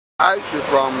I am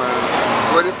from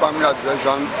Owerri Family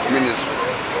Adoration Ministry.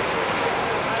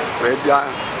 We are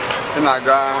in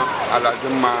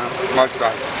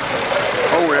Mortuary.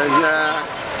 Oh, we are here.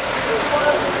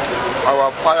 Our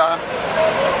father,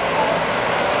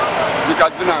 the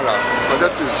General,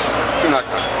 that is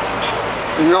Chinaka.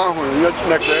 You know,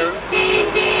 Chinaka.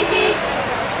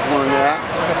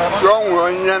 So we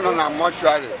are here on a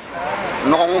mortuary.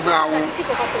 No,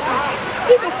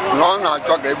 not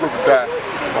talk a book there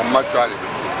from Mortuary.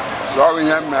 So we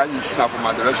have my from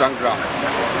adoration ground.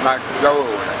 Like so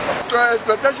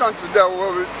expectation today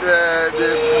with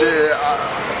the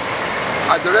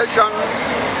adoration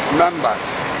members.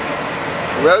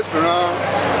 Well, you know,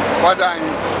 Father in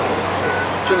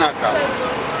Chinaka,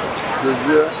 this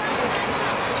year,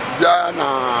 Diana,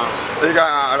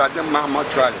 Radima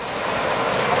Mortuary.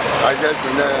 I guess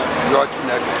in the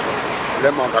Chinaka,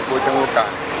 Lemon Kakuta.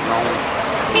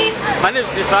 My name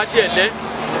is Ifajele.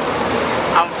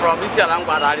 I'm from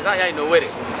Isialamba. I reside here in Owerri.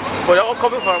 But you're all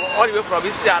coming from all the way from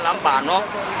Isialamba, no?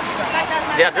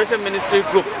 The Adoration Ministry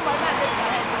Group,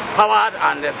 powered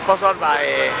and sponsored by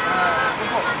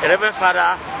a Reverend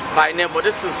Father by name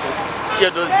Modestus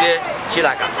Chedozie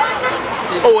Chilaka.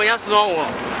 Oh, yes, no.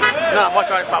 No, I'm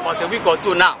mortuary for about a week or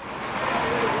two now.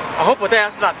 I hope what I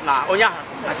start now. Oh, yeah,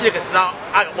 I check it now.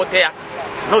 I got what there.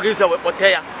 No gives away what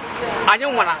there. I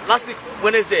don't want to last week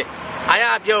Wednesday. I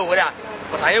have here with that,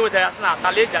 but I with us now.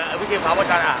 Later we can have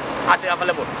at the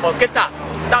available. Or get that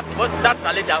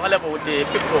later available with the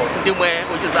people who way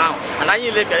which is out. And I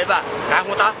live there. I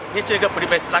want to check up the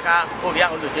best like over here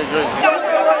on the children.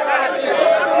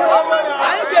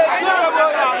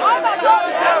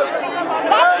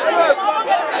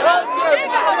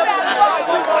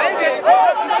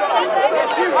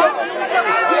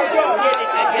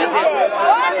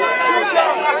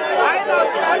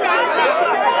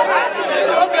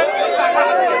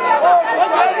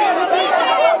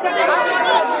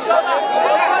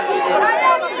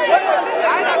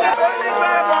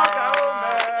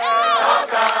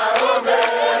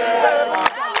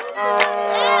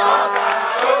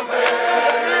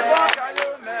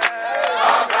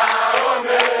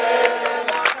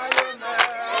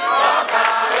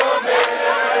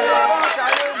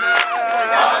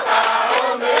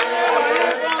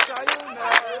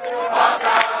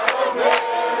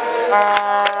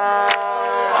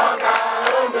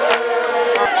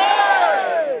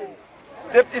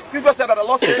 The scripture said that the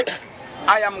Lord said,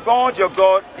 I am God, your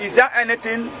God. Is there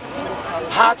anything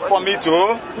hard for me to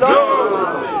do?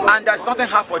 And there's nothing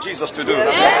hard for Jesus to do.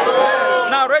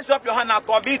 Now raise up your hand and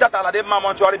commit that Aladema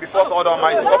Mortuary before God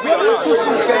Almighty. Open your hands.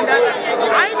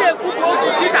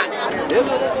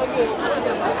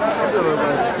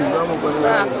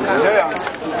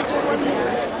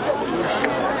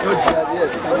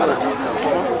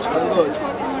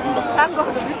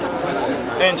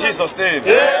 In Jesus' name.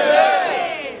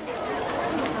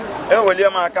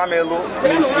 William Camelo,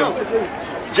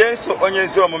 Jason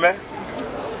Onyezo Mume.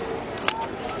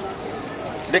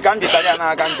 The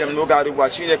Canditana Gantem Nogari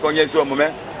was she the Onyezo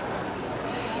Mume.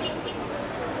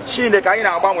 She the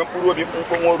Kaina Bam with Puru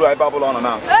Pumoru I Babylon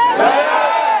now.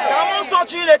 Come on, so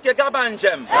Chile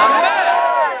Gabanjem.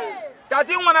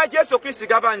 Tadiwana Jesu Christi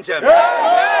Gabanjem.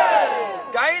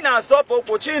 Kaina Sopo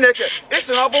Pochineke. It's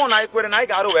not born I could and I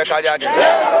got away.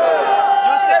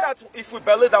 That if we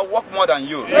believe that work more than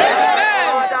you,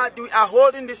 that we are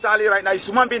holding this tally right now, it's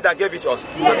human being that gave it to us.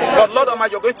 But Lord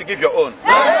Almighty, you're going to give your own.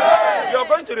 You're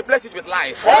going to replace it with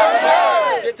life.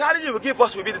 The tally you will give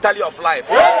us will be the tally of life,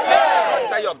 the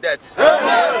tally of death.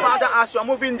 Father, as you are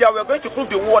moving there, we're going to prove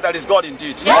the word that is God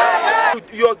indeed.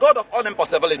 You're God of all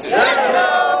impossibility.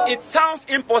 It sounds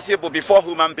impossible before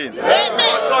human being.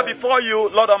 But God, before you,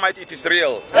 Lord Almighty, it is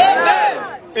real.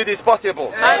 It is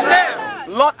possible.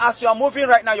 Lord, as you are moving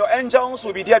right now, your angels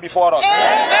will be there before us.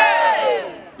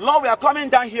 Amen. Lord, we are coming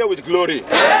down here with glory. In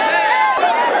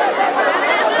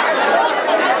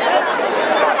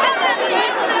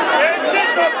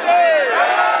Jesus' name.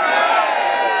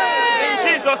 In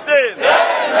Jesus' name.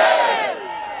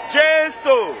 Jesus,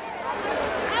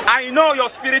 I know your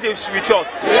spirit is with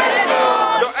us.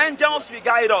 Your angels will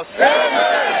guide us.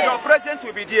 Your presence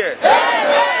will be there.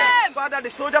 Father, the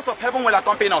soldiers of heaven will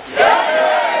accompany us.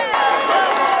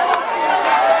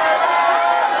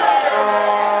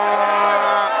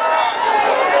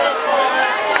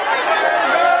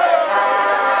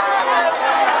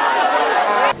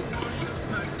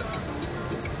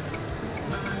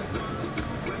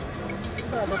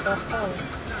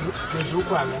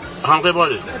 Hungry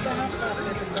body.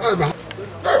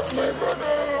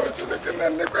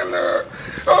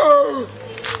 Oh,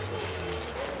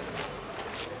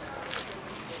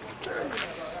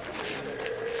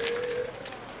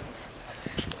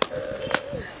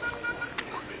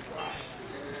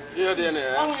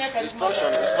 Instruction.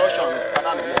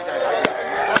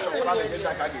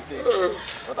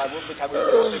 But I won't be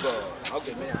possible.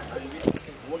 Okay, man.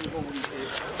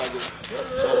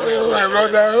 My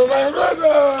brother.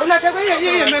 I'm not going to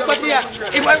hear you, but yeah,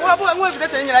 if I want to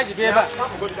tell you, I give up.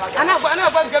 And I'm going to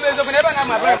give it over never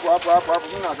my brother.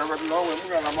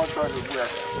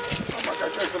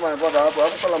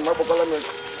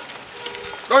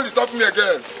 Don't stop me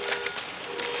again.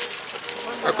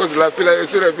 Because la fila est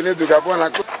sur le fini du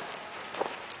Gabon.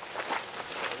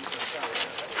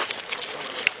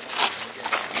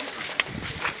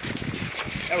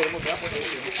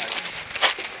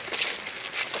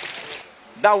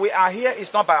 That we are here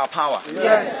is not by our power.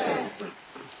 Yes.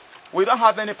 We don't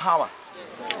have any power.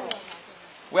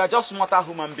 We are just mortal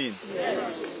human beings.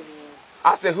 Yes.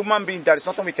 As a human being, there is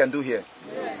nothing we can do here.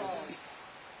 Yes.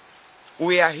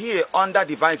 We are here under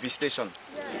divine visitation.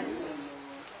 Yes.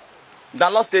 The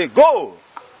Lord said, go,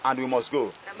 and we must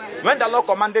go. Amen. When the Lord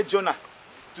commanded Jonah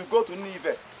to go to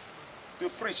Nineveh, to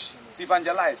preach, to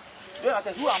evangelize, Jonah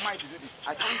said, who am I to do this?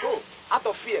 I can't go. Out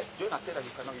of fear, Jonah said that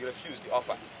you refused the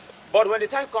offer. But when the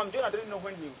time comes, Jonah didn't know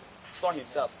when he saw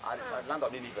himself at the land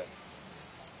of Nineveh.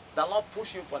 The Lord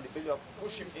pushed him from the belly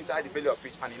pushed him inside the belly of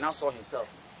fish, and he now saw himself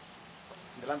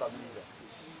in the land of Nineveh.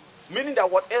 Meaning that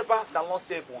whatever the Lord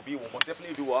said will be, we must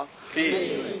definitely do what?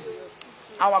 Be.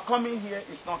 Our coming here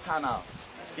is not carnal.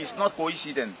 It's not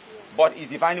coincident, but it's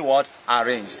divinely what?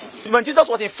 Arranged. When Jesus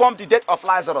was informed the death of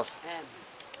Lazarus,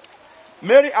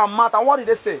 Mary and Martha, what did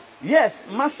they say? Yes,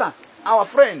 Master, our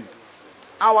friend,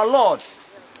 our Lord,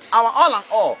 our all and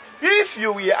all. If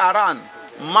you were around,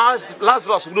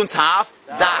 Lazarus wouldn't have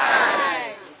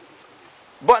died.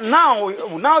 But now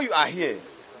you are here.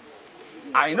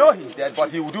 I know he's dead, but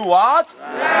he will do what?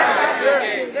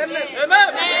 Amen.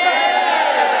 Amen.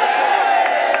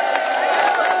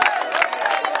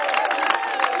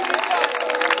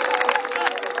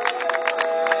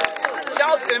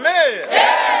 Shout amen.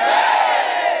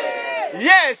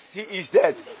 Yes, he is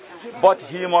dead, but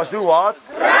he must do what?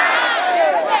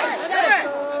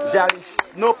 There is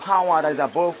no power that is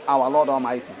above our Lord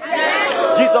Almighty.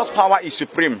 Jesus' power is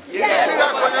supreme.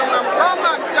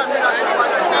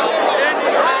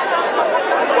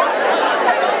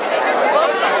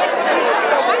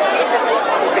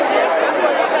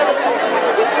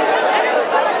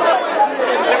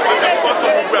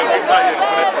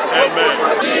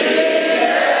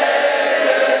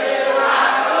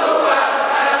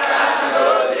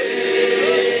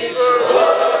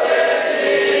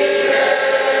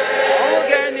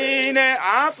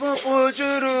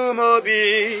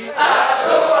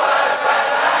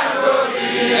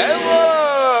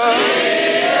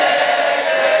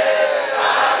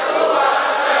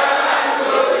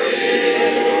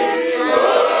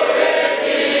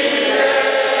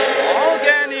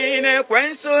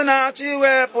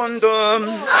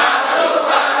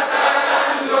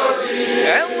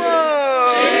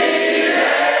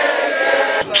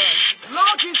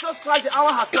 Lord Jesus Christ, the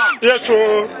hour has come. Yes,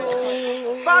 sir.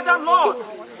 Father, Lord,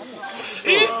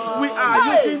 if we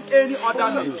are using any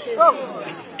other means,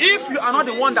 if you are not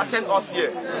the one that sent us here,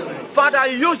 Father,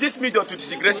 use this medium to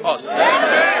disgrace us.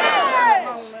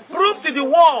 Prove to the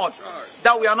world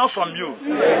that we are not from you.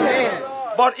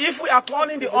 But if we are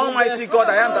calling the Almighty God,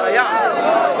 I am that I am.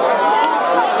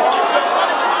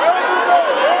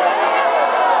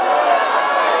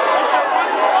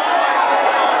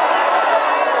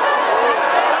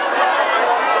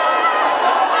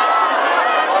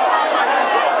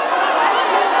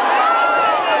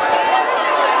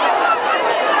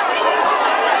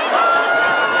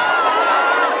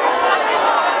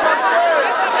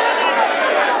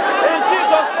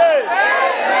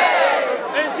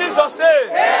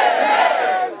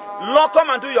 Lord, come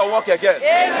and do your work again.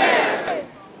 Amen.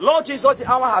 Lord Jesus, the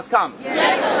hour has come.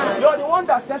 Yes. You're the one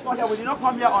that sent us here. We did not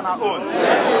come here on our own.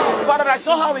 Yes. Father, I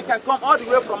saw how we can come all the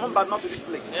way from home, but not to this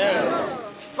place. Yes.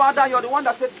 Father, you're the one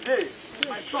that said today,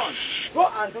 my son, go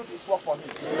and do this work for me.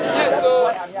 Yes. That is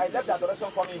why I'm here. I left the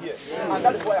adoration coming here. And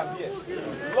that is why I'm here.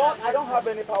 Lord, I don't have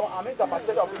any power. I'm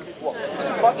incapacitated of doing this work.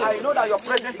 But I know that your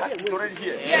presence is already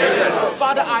here. Yes.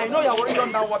 Father, I know you have already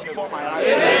done that work before my eyes.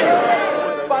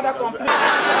 Yes. Father, complete.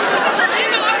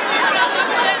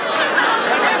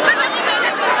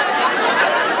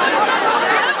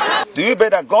 Do you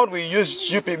bet that God will use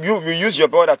you will use your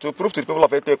brother to prove to the people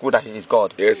of Eteku that he is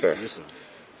God? Yes, sir. Yes, sir.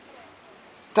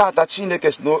 Tata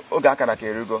Chineke no oge akara ka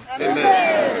erugo.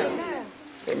 Amen.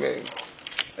 Amen.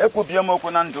 Ekwubie m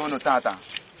okwu na ndụ unu tata.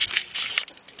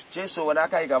 Jesu were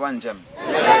aka ịgawa njem.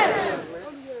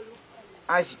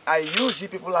 I use you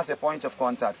people as a point of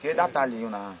contact. Ke datali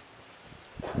una.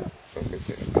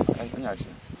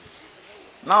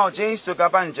 Now, James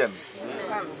Sogabanjem,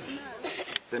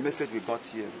 the message we got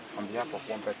here on behalf of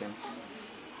one person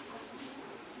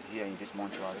here in this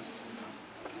mortuary,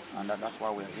 and that's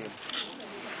why we're here.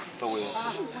 So we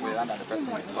learned that the person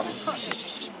is disturbing,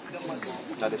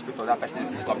 that the spirit of that person is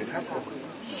disturbing,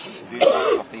 doing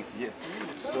lots of things here.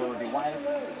 So the wife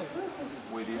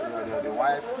with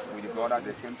the brother,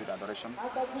 they came to the adoration.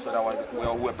 So that we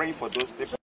were praying for those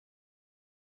people,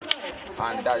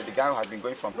 and that the guy who has been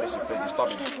going from place to place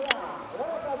disturbing,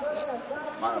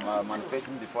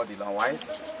 manifesting before the wife,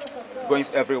 going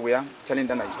everywhere, telling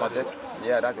them that he's not dead.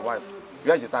 Yeah, that's the wife.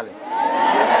 Where is the talent?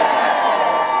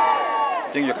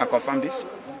 Think you can confirm this?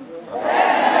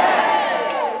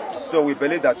 So we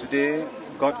believe that today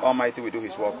God Almighty will do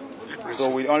his work. So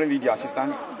we only need the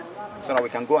assistance so that we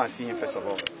can go and see him first of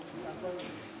all.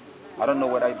 I don't know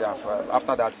whether they have,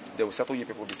 after that they will settle you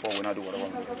people before we now do whatever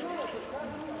we do.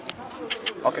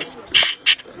 Okay.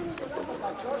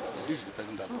 This is the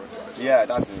person that brought it. Yeah,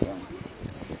 that's it.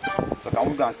 So can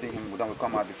we go and see him? Then we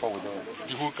come out before we do it.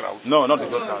 The whole crowd? No, not the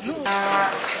whole crowd.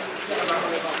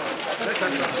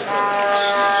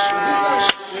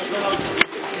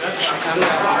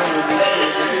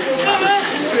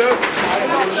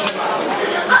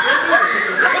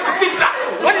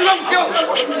 What is wrong with you?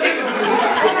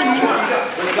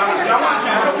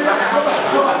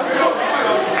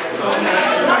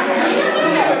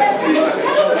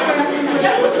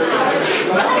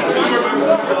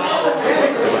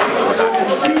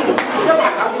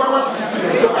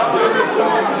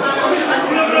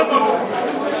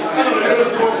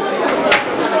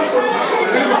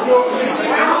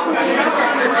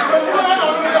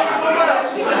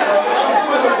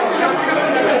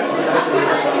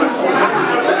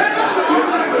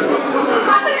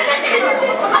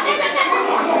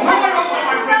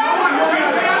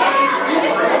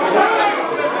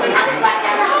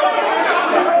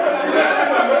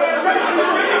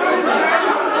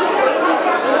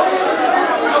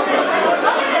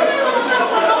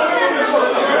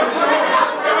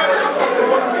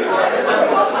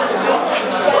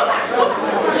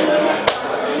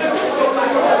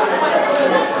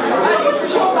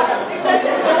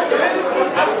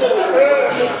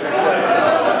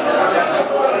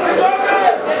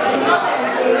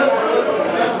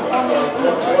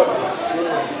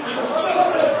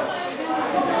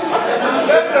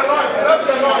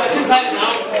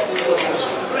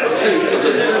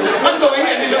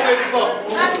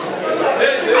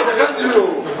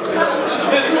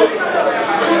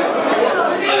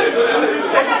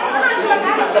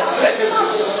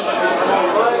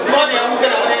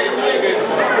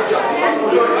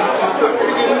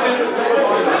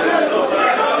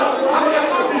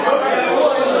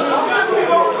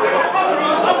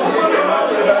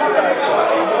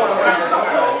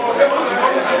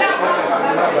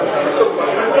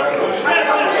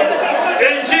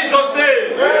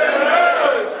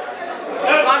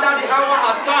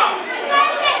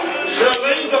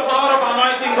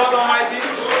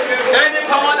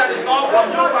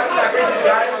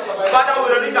 Father, we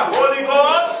release the Holy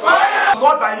Ghost.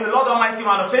 God by you, Lord Almighty,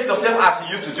 manifest yourself as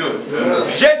you used to do.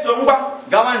 Jesus,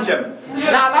 Gamanjem.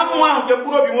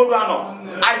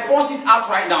 I force it out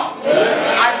right now.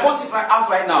 I force it out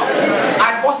right now.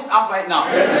 I force it out right now.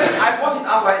 I force it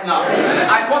out right now.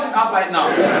 I force it out right now.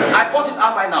 I force it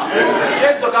out right now.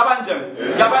 Jesus, Gabanjem.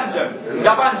 Gabanjem.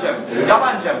 Gabanjem.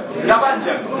 Gabanjem.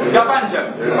 Gabanjem. Gabanjem.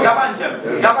 Gabanjem.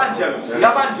 Gabanjem.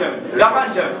 Gabanjem.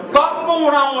 Gabanjem. God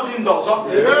won't run with him, though.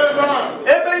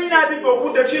 Every night you go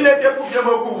put the chile, they put them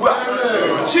over.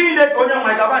 Chile,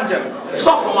 my Gabanjem.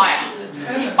 Soft Maya.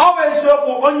 Always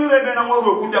so when you live in a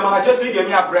world, put them on just give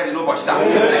me a bread and no much time.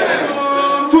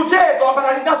 Today,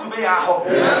 Cooperativas will be a hope.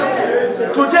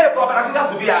 Today,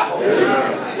 Cooperativas will be a hope.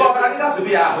 Cooperativas will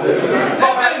be a hope.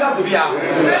 Cooperativas will be a hope.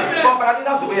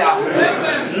 Cooperativas will be a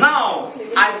hope. Now,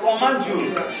 I command you,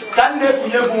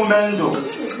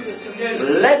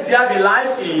 let there be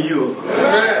life in you.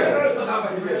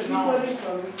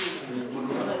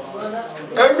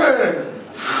 Amen.